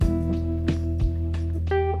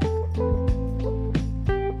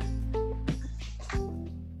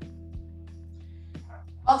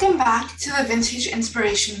Welcome back to the Vintage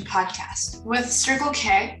Inspiration Podcast with Circle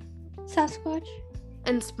K, Sasquatch,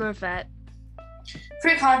 and Smurfette.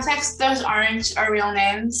 For context, those aren't our real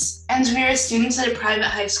names, and we are students at a private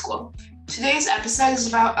high school. Today's episode is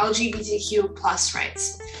about LGBTQ plus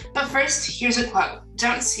rights. But first, here's a quote.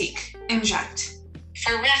 Don't seek, inject.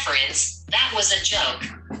 For reference, that was a joke.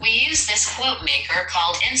 We use this quote maker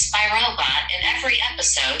called InspiRobot in every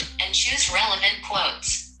episode and choose relevant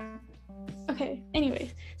quotes. Okay,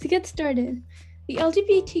 anyways, to get started, the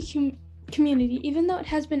LGBT community, even though it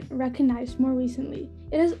has been recognized more recently,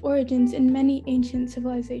 it has origins in many ancient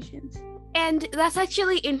civilizations. And that's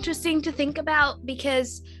actually interesting to think about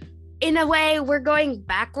because in a way we're going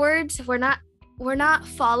backwards. We're not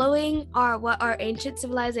following what our ancient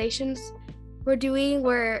civilizations were doing.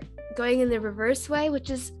 We're going in the reverse way, which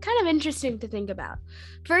is kind of interesting to think about.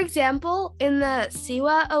 For example, in the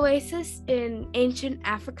Siwa Oasis in ancient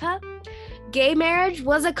Africa, gay marriage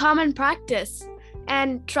was a common practice,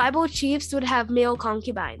 and tribal chiefs would have male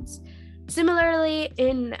concubines. Similarly,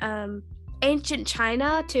 in ancient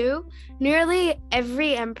China, too, nearly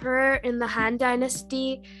every emperor in the Han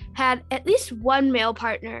Dynasty had at least one male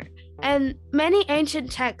partner, and many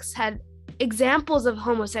ancient texts had examples of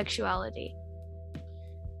homosexuality.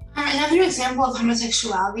 Another example of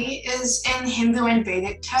homosexuality is in Hindu and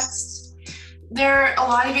Vedic texts. There are a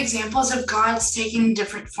lot of examples of gods taking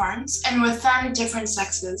different forms, and with them, different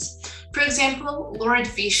sexes. For example, Lord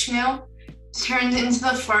Vishnu turned into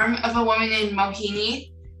the form of a woman named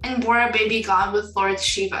Mohini and bore a baby god with Lord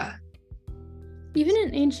Shiva. Even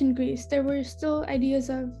in ancient Greece, there were still ideas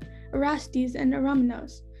of Erastes and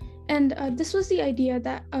Eromenos. And this was the idea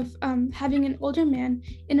of having an older man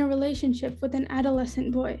in a relationship with an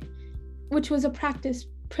adolescent boy, which was a practice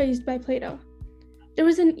praised by Plato. There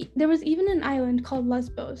was even an island called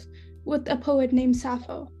Lesbos with a poet named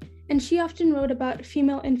Sappho, and she often wrote about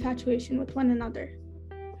female infatuation with one another.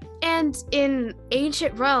 And in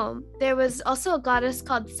ancient Rome, there was also a goddess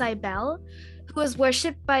called Cybele, who was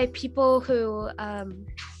worshipped by people who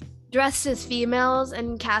dressed as females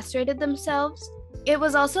and castrated themselves. It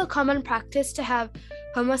was also a common practice to have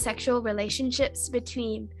homosexual relationships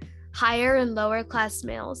between higher and lower class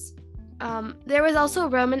males. There was also a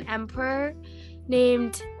Roman emperor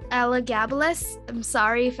named Elagabalus, I'm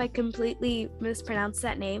sorry if I completely mispronounced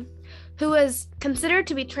that name, who was considered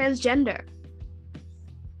to be transgender.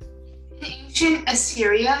 In ancient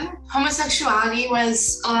Assyria, homosexuality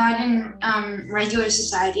was allowed in regular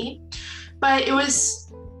society, but it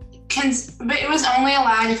was only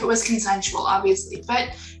allowed if it was consensual, obviously, but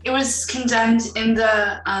it was condemned in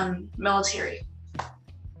the military.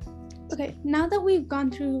 Okay, now that we've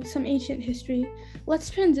gone through some ancient history, let's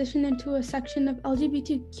transition into a section of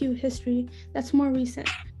LGBTQ history that's more recent.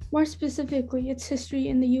 More specifically, its history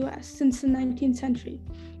in the US since the 19th century,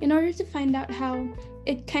 in order to find out how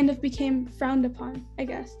it kind of became frowned upon, I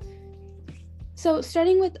guess. So,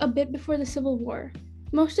 starting with a bit before the Civil War,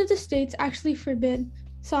 most of the states actually forbid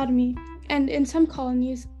sodomy, and in some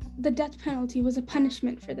colonies, the death penalty was a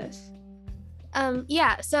punishment for this.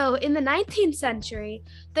 So in the 19th century,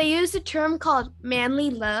 they used a term called manly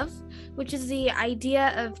love, which is the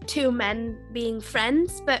idea of two men being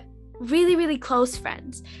friends, but really, really close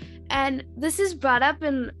friends. And this is brought up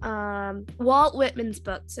in Walt Whitman's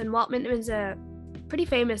books, and Walt Whitman's a pretty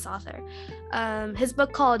famous author. His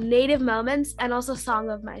book called Native Moments and also Song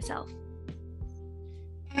of Myself.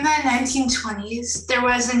 In the 1920s, there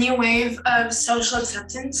was a new wave of social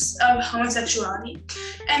acceptance of homosexuality,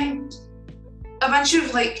 and a bunch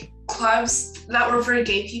of clubs that were for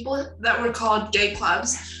gay people that were called gay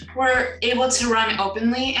clubs were able to run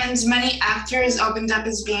openly, and many actors opened up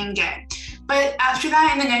as being gay. But after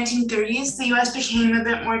that, in the 1930s, the US became a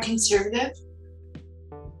bit more conservative,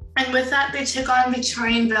 and with that, they took on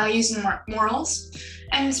Victorian values and morals.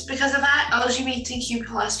 And because of that, LGBTQ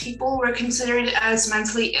plus people were considered as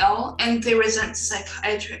mentally ill, and they were sent to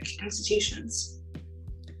psychiatric institutions.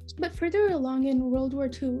 But further along in World War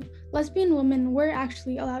II, lesbian women were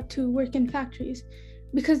actually allowed to work in factories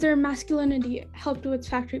because their masculinity helped with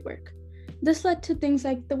factory work. This led to things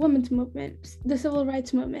like the women's movement, the civil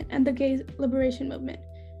rights movement, and the gay liberation movement,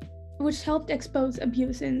 which helped expose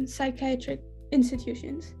abuse in psychiatric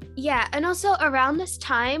institutions. Yeah, and also around this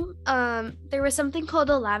time, there was something called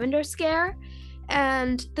a lavender scare,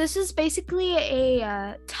 and this is basically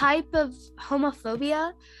a type of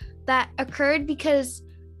homophobia that occurred because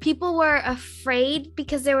people were afraid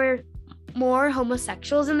because there were more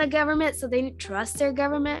homosexuals in the government, so they didn't trust their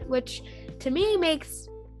government, which to me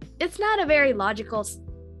it's not a very logical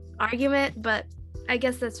argument, but I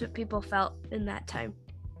guess that's what people felt in that time.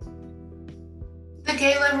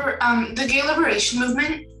 The gay liberation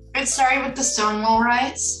movement it started with the Stonewall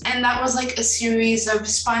riots, and that was like a series of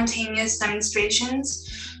spontaneous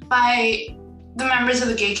demonstrations by the members of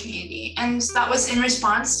the gay community, and that was in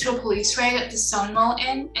response to a police raid at the Stonewall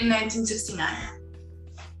Inn in 1969.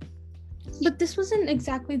 But this wasn't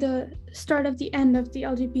exactly the start of the end of the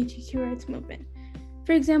LGBTQ rights movement.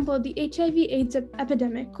 For example, the HIV/AIDS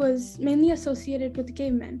epidemic was mainly associated with gay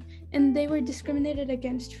men, and they were discriminated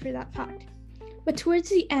against for that fact. But towards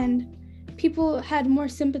the end, people had more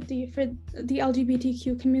sympathy for the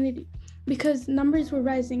LGBTQ community because numbers were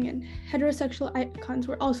rising and heterosexual icons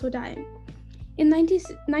were also dying. In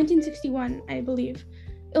 1961, I believe,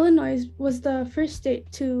 Illinois was the first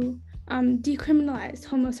state to decriminalize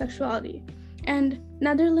homosexuality, and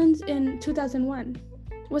Netherlands in 2001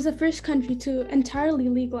 was the first country to entirely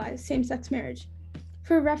legalize same-sex marriage.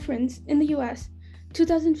 For reference, in the US,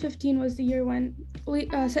 2015 was the year when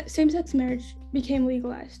same-sex marriage became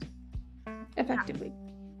legalized effectively.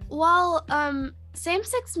 While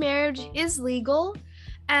same-sex marriage is legal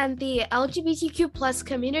and the LGBTQ plus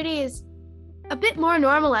community is a bit more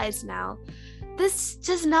normalized now, this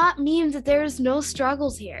does not mean that there's no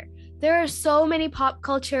struggles here. There are so many pop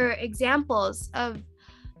culture examples of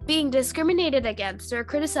being discriminated against or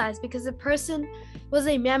criticized because a person was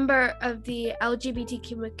a member of the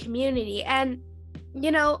LGBTQ community. And,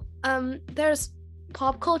 there's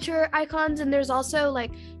pop culture icons and there's also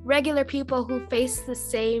like regular people who face the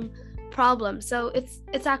same problem. So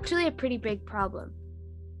it's actually a pretty big problem.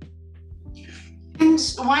 And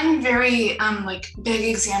one very big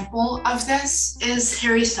example of this is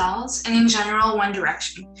Harry Styles, and in general, One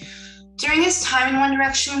Direction. During his time in One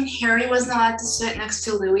Direction, Harry wasn't allowed to sit next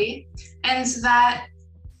to Louis, and that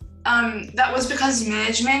was because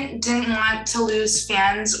management didn't want to lose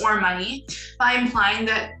fans or money by implying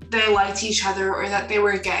that they liked each other or that they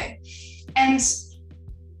were gay. And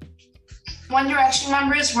One Direction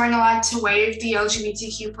members weren't allowed to wave the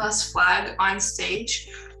LGBTQ plus flag on stage,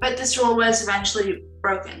 but this rule was eventually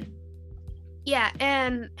broken. Yeah,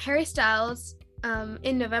 and Harry Styles,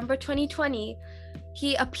 in November 2020,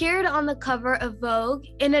 he appeared on the cover of Vogue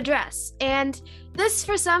in a dress, and this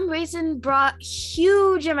for some reason brought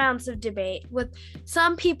huge amounts of debate, with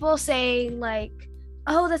some people saying like,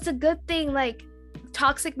 oh, that's a good thing, like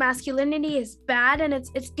toxic masculinity is bad, and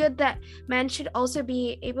it's good that men should also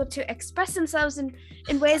be able to express themselves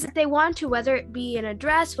in ways that they want to, whether it be in a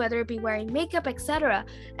dress, whether it be wearing makeup, etc.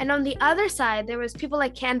 And on the other side, there was people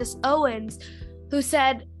like Candace Owens who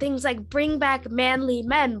said things like bring back manly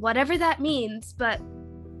men, whatever that means. But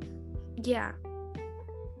yeah,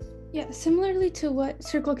 similarly to what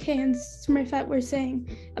Circle K and Smurfette were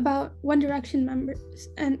saying about One Direction members,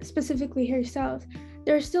 and specifically Harry Styles,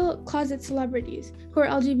 there are still closet celebrities who are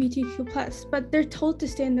LGBTQ+, but they're told to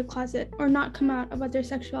stay in the closet or not come out about their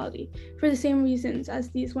sexuality for the same reasons as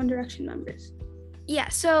these One Direction members. Yeah,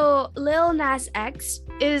 so Lil Nas X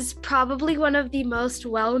is probably one of the most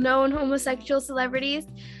well-known homosexual celebrities,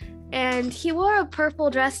 and he wore a purple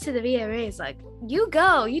dress to the VMAs. Like, you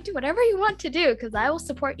go, you do whatever you want to do, because I will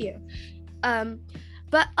support you.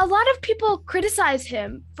 But a lot of people criticize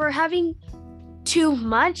him for having too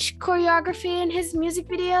much choreography in his music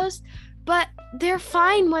videos, but they're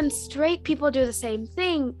fine when straight people do the same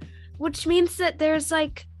thing, which means that there's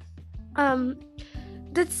like,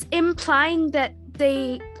 that's implying that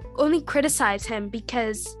they only criticize him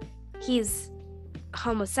because he's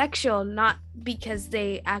homosexual, not because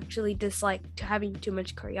they actually dislike having too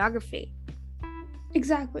much choreography.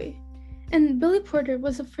 Exactly. And Billy Porter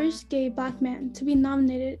was the first gay Black man to be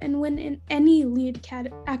nominated and win in any lead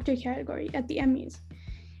actor category at the Emmys.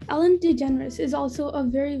 Ellen DeGeneres is also a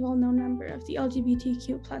very well-known member of the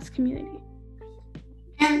LGBTQ+ community.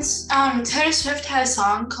 And Taylor Swift had a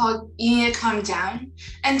song called You Need to Calm Down.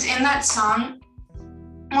 And in that song,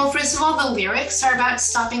 well, first of all, the lyrics are about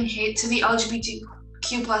stopping hate to the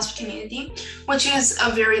LGBTQ+ community, which is a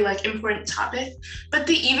very important topic. But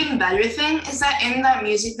the even better thing is that in that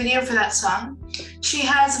music video for that song, she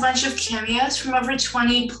has a bunch of cameos from over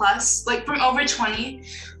 20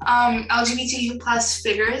 LGBTQ+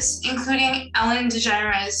 figures, including Ellen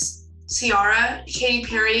DeGeneres, Ciara, Katy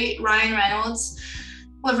Perry, Ryan Reynolds,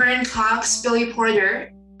 Laverne Cox, Billy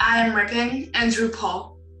Porter, Adam Rippon, and RuPaul.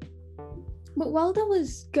 But while that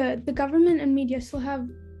was good, the government and media still have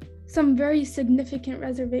some very significant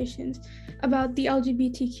reservations about the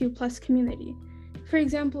LGBTQ+ community. For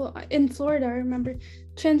example, in Florida, I remember,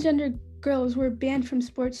 transgender girls were banned from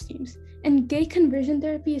sports teams, and gay conversion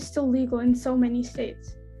therapy is still legal in so many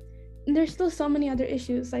states. And there's still so many other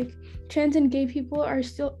issues, like trans and gay people are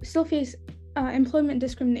still face employment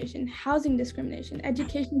discrimination, housing discrimination,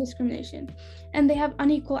 education discrimination, and they have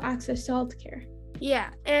unequal access to healthcare.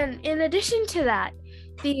 Yeah, and in addition to that,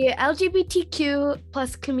 the LGBTQ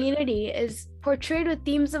plus community is portrayed with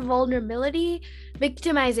themes of vulnerability,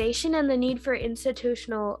 victimization, and the need for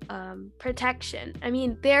institutional protection. I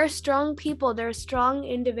mean, they're strong people, they're strong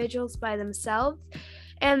individuals by themselves,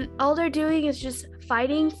 and all they're doing is just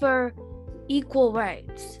fighting for equal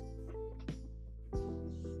rights.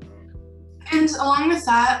 And along with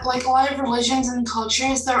that, like a lot of religions and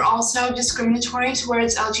cultures, they're also discriminatory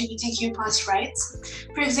towards LGBTQ plus rights.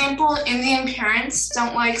 For example, Indian parents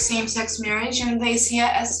don't like same-sex marriage and they see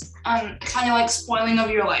it as kind of like spoiling of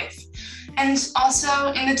your life. And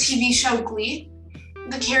also in the TV show Glee,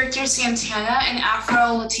 the character Santana, an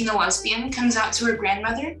Afro-Latina lesbian, comes out to her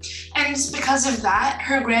grandmother, and because of that,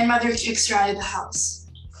 her grandmother kicks her out of the house.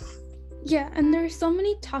 Yeah, and there are so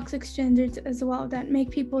many toxic standards as well that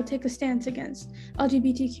make people take a stance against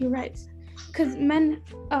LGBTQ rights. Because men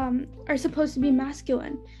are supposed to be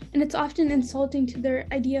masculine, and it's often insulting to their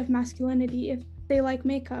idea of masculinity if they like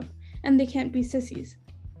makeup and they can't be sissies.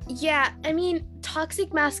 Yeah, I mean,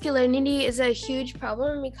 toxic masculinity is a huge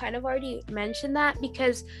problem. We kind of already mentioned that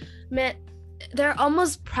because they're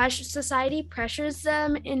almost society pressures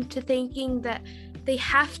them into thinking that they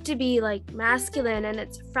have to be like masculine, and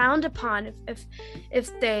it's frowned upon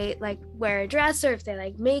if they like wear a dress or if they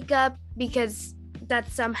like makeup, because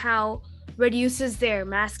that somehow reduces their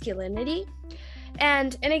masculinity.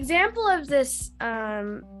 And an example of this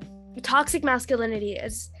toxic masculinity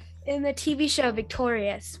is in the TV show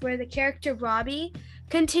Victorious, where the character Robbie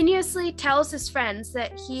continuously tells his friends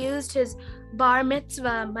that he used his bar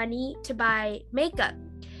mitzvah money to buy makeup.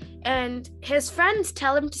 And his friends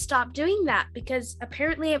tell him to stop doing that because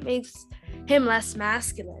apparently it makes him less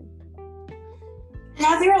masculine.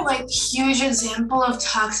 Another like huge example of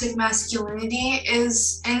toxic masculinity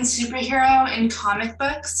is in superhero and comic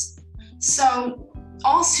books. So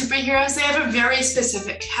all superheroes, they have a very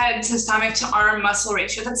specific head to stomach to arm muscle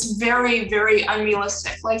ratio that's very, very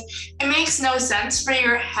unrealistic. Like, it makes no sense for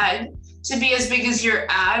your head to be as big as your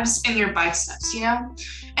abs and your biceps, you know?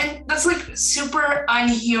 And that's like super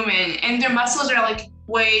unhuman, and their muscles are like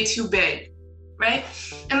way too big, right?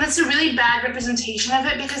 And that's a really bad representation of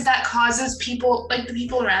it because that causes people, like the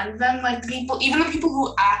people around them, like the people, even the people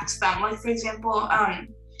who act them, like for example,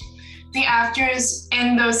 the actors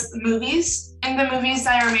in those movies, in the movies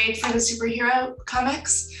that are made for the superhero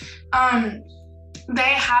comics, they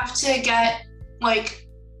have to get like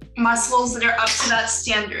muscles that are up to that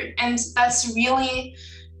standard, and that's really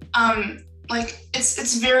like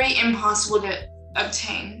it's very impossible to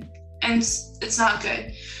obtain, and it's not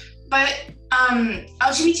good. But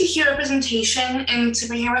LGBTQ representation in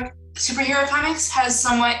superhero comics has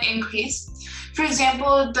somewhat increased. For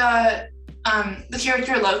example, the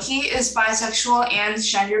character Loki is bisexual and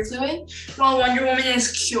gender fluid, while Wonder Woman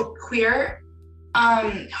is queer.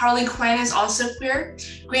 Harley Quinn is also queer.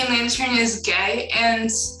 Green Lantern is gay, and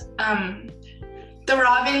the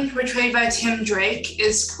Robin portrayed by Tim Drake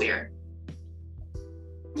is queer.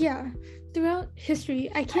 Yeah, throughout history,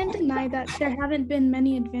 I can't deny that there haven't been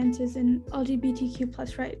many advances in LGBTQ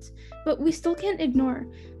plus rights, but we still can't ignore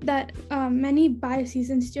that many biases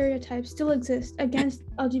and stereotypes still exist against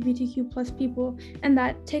LGBTQ plus people and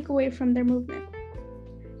that take away from their movement.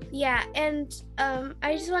 Yeah, and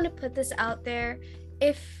I just want to put this out there.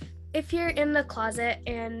 If you're in the closet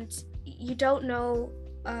and you don't know,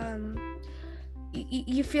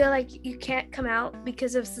 you feel like you can't come out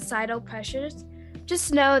because of societal pressures,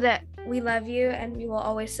 just know that we love you and we will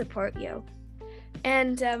always support you.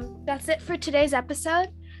 And that's it for today's episode.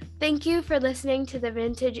 Thank you for listening to the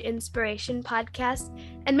Vintage Inspiration podcast,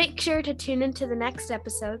 and make sure to tune into the next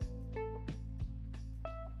episode.